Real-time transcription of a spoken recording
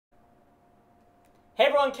Hey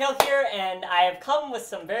everyone, Kale here, and I have come with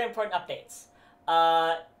some very important updates.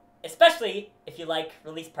 Especially if you like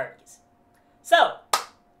release parties. So,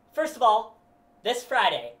 first of all, this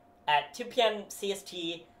Friday at 2 p.m.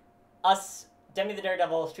 CST, us, Demi the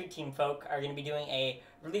Daredevil Street Team folk, are going to be doing a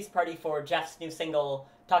release party for Jeff's new single,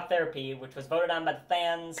 Talk Therapy, which was voted on by the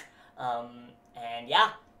fans. And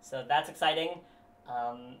yeah, so that's exciting.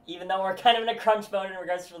 Even though we're kind of in a crunch mode in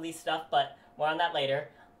regards to release stuff, but more on that later.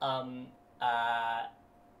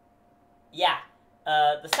 Yeah.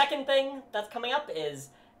 The second thing that's coming up is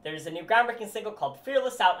there's a new groundbreaking single called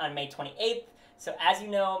Fearless out on May 28th. So as you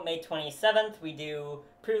know, May 27th we do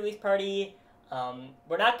pre-release party.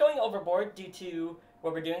 We're not going overboard due to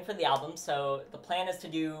what we're doing for the album. So the plan is to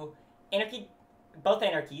do Anarchy, both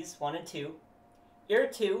Anarchies, 1 and 2,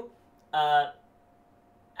 Era 2,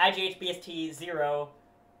 IGH 0,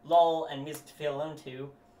 Lull, and Music to Feel Alone 2,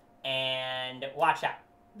 and Watch Out,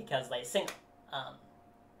 because they single.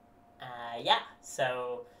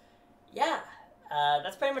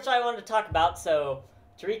 That's pretty much all I wanted to talk about. So,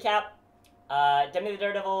 to recap, Demi the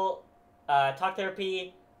Daredevil, Talk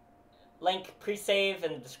Therapy, link pre-save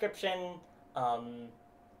in the description.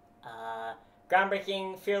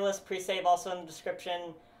 Groundbreaking, Fearless, pre-save also in the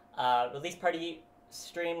description. Release party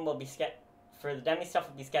stream will be for the Demi stuff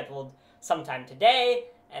will be scheduled sometime today,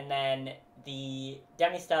 and then the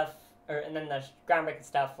Demi stuff, and then the groundbreaking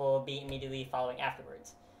stuff will be immediately following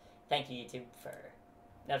afterwards. Thank you, YouTube, for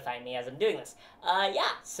notifying me as I'm doing this. I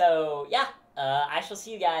shall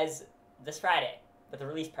see you guys this Friday with the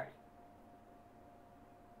release party.